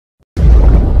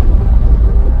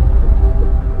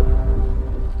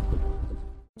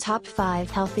Top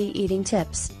 5 Healthy Eating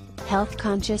Tips.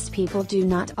 Health-conscious people do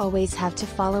not always have to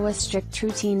follow a strict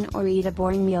routine or eat a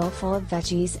boring meal full of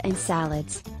veggies and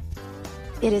salads.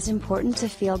 It is important to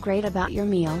feel great about your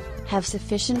meal, have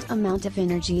sufficient amount of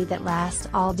energy that lasts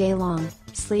all day long,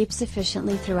 sleep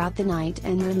sufficiently throughout the night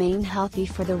and remain healthy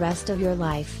for the rest of your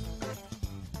life.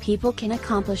 People can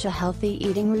accomplish a healthy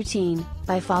eating routine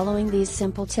by following these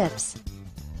simple tips.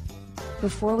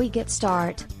 Before we get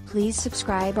started, please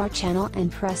subscribe our channel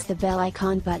and press the bell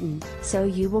icon button, so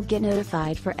you will get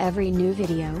notified for every new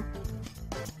video.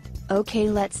 Okay,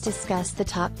 let's discuss the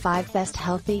top 5 best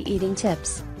healthy eating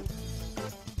tips.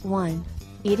 1.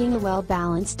 Eating a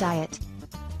well-balanced diet.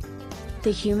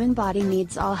 The human body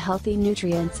needs all healthy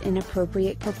nutrients in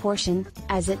appropriate proportion,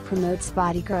 as it promotes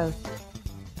body growth.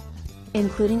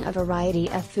 Including a variety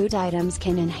of food items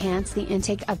can enhance the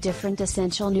intake of different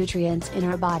essential nutrients in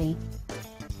our body.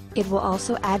 It will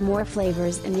also add more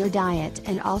flavors in your diet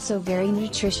and also very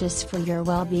nutritious for your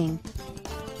well-being.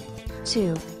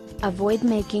 2. Avoid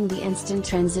making the instant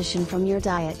transition from your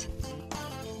diet.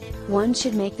 One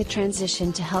should make the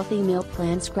transition to healthy meal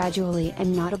plans gradually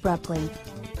and not abruptly.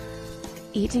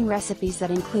 Eating recipes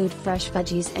that include fresh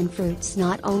veggies and fruits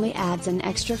not only adds an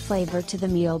extra flavor to the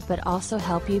meal but also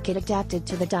help you get adapted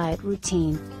to the diet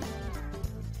routine.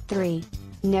 3.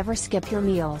 Never skip your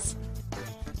meals.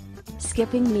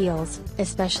 Skipping meals,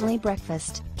 especially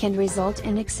breakfast, can result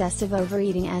in excessive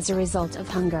overeating as a result of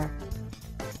hunger.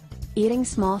 Eating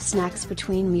small snacks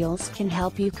between meals can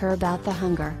help you curb out the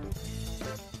hunger.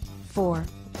 4.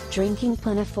 Drinking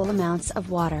plentiful amounts of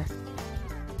water.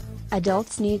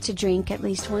 Adults need to drink at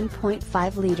least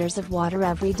 1.5 liters of water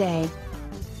every day.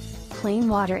 Plain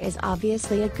water is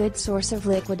obviously a good source of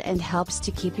liquid and helps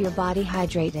to keep your body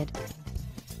hydrated.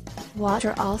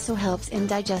 Water also helps in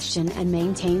digestion and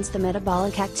maintains the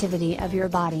metabolic activity of your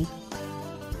body.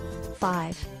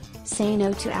 5. Say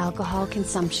no to alcohol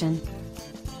consumption.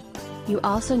 You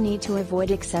also need to avoid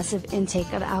excessive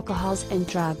intake of alcohols and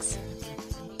drugs.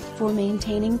 For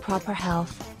maintaining proper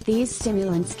health, these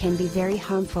stimulants can be very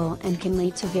harmful and can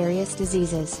lead to various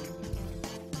diseases.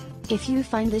 If you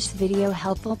find this video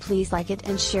helpful, please like it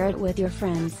and share it with your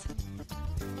friends.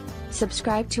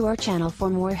 Subscribe to our channel for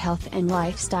more health and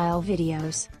lifestyle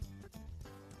videos.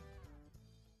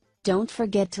 Don't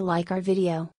forget to like our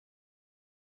video.